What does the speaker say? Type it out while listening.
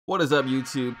What is up,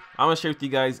 YouTube? I'm gonna share with you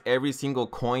guys every single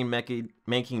coin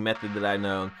making method that I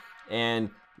know and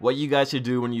what you guys should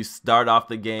do when you start off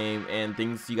the game and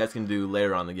things you guys can do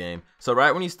later on in the game. So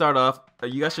right when you start off,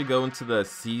 you guys should go into the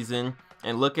season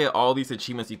and look at all these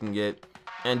achievements you can get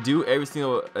and do every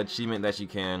single achievement that you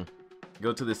can.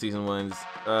 Go to the season ones.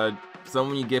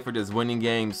 Some you get for just winning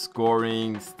games,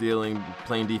 scoring, stealing,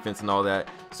 playing defense, and all that.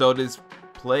 So just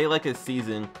play like a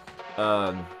season.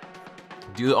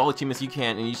 Do all achievements you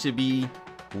can, and you should be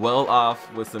well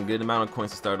off with some good amount of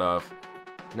coins to start off.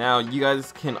 Now you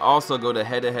guys can also go to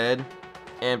head-to-head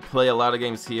and play a lot of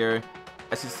games here.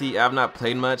 As you see, I've not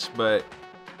played much, but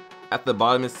at the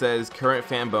bottom it says current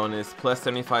fan bonus plus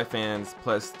 75 fans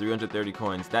plus 330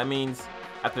 coins. That means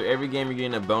after every game you're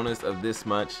getting a bonus of this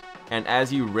much, and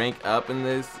as you rank up in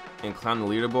this and climb the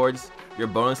leaderboards, your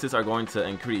bonuses are going to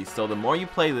increase. So the more you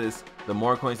play this, the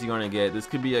more coins you're going to get. This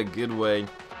could be a good way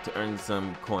to earn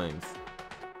some coins.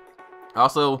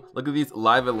 Also, look at these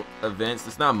live events.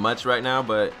 It's not much right now,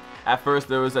 but at first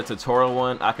there was a tutorial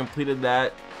one. I completed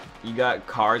that. You got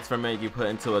cards from it you put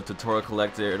into a tutorial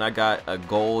collector, and I got a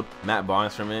gold Matt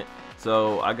Barnes from it.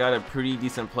 So I got a pretty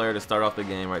decent player to start off the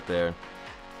game right there.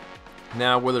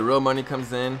 Now where the real money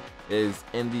comes in is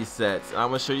in these sets. I'm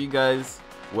gonna show you guys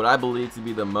what I believe to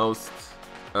be the most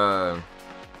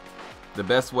the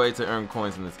best way to earn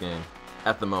coins in this game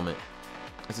at the moment.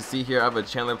 As you see here, I have a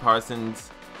Chandler Parsons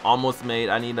almost made.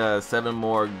 I need 7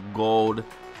 more gold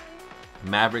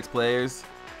Mavericks players,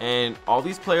 and all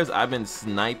these players I've been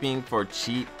sniping for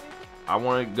cheap. I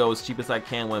want to go as cheap as I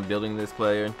can when building this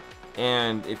player.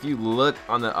 And if you look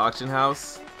on the auction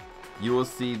house, you will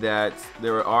see that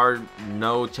there are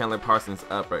no Chandler Parsons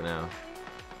up right now,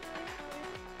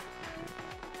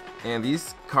 and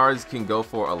these cards can go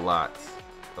for a lot.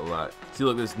 See,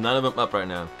 look, there's none of them up right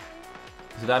now.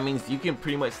 So that means you can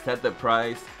pretty much set the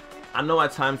price. I know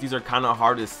at times these are kind of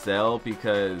hard to sell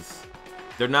because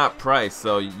they're not priced,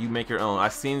 so you make your own.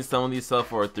 I've seen some of these sell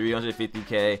for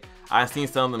 350k. I've seen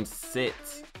some of them sit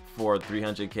for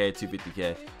 300k,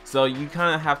 250k. So you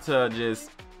kind of have to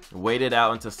just wait it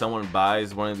out until someone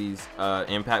buys one of these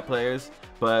impact players.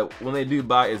 But when they do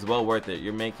buy, it's well worth it.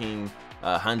 You're making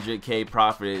 100k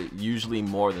profit, usually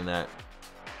more than that.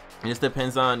 It just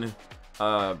depends on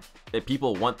if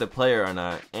people want the player or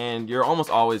not, and you're almost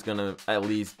always gonna at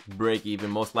least break even.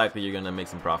 Most likely you're gonna make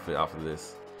some profit off of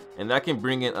this, and that can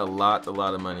bring in a lot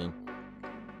of money.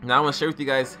 Now I'm gonna share with you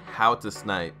guys how to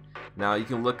snipe. Now you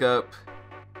can look up,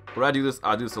 I do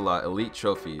this a lot, elite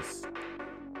trophies,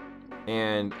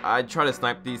 and I try to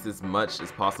snipe these as much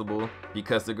as possible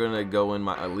because they're gonna go in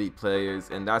my elite players,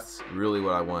 and that's really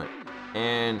what I want.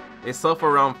 And they sell for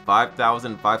around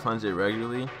 5,500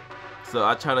 regularly, so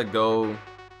I try to go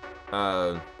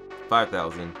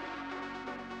 5,000.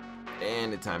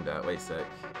 And it timed out. Wait a sec.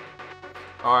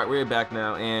 Alright, we're back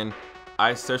now, and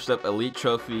I searched up elite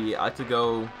trophy. I like to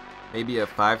go maybe a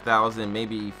 5,000,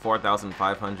 maybe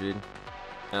 4,500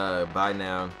 buy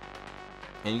now.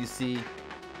 And you see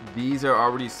these are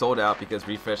already sold out because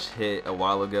refresh hit a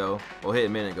while ago. Well, hit a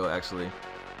minute ago actually.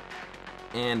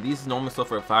 And these normally sell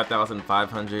for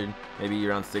 5,500, maybe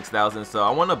around 6,000. So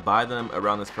I want to buy them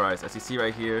around this price. As you see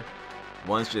right here,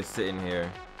 one's just sitting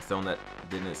here, someone that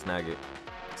didn't snag it.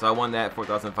 So I won that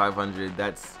 4,500.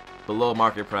 That's below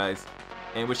market price.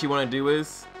 And what you want to do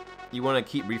is you want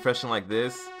to keep refreshing like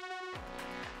this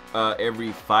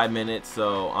every 5 minutes.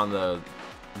 So on the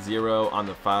 0, on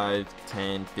the 5,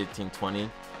 10, 15,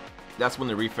 20. That's when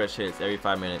the refresh hits, every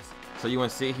 5 minutes. So you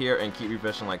want to sit here and keep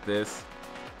refreshing like this.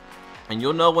 And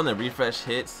you'll know when the refresh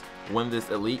hits, when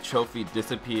this elite trophy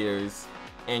disappears,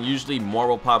 and usually more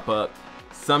will pop up.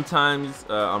 Sometimes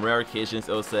on rare occasions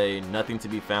it'll say nothing to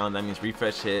be found. That means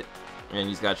refresh hit, and you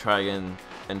just gotta try again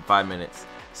in 5 minutes.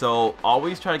 So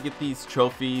always try to get these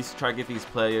trophies, try to get these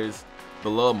players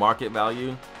below market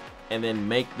value, and then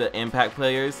make the impact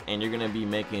players, and you're gonna be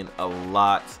making a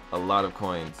lot of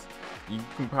coins. You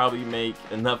can probably make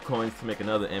enough coins to make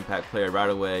another impact player right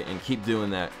away, and keep doing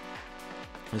that.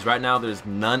 Because right now there's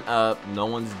none up, no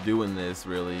one's doing this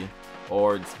really,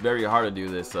 or it's very hard to do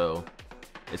this, so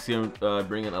it's gonna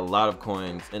bring in a lot of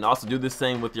coins. And also do the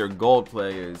same with your gold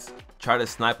players. Try to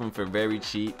snipe them for very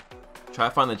cheap. Try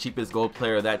to find the cheapest gold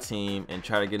player of that team and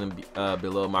try to get them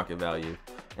below market value.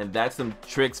 And that's some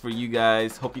tricks for you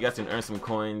guys. Hope you guys can earn some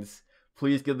coins.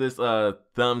 Please give this a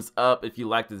thumbs up if you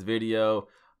like this video.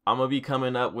 I'm gonna be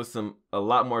coming up with a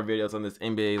lot more videos on this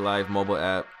NBA Live mobile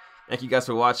app. Thank you guys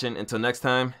for watching. Until next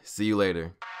time, see you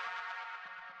later.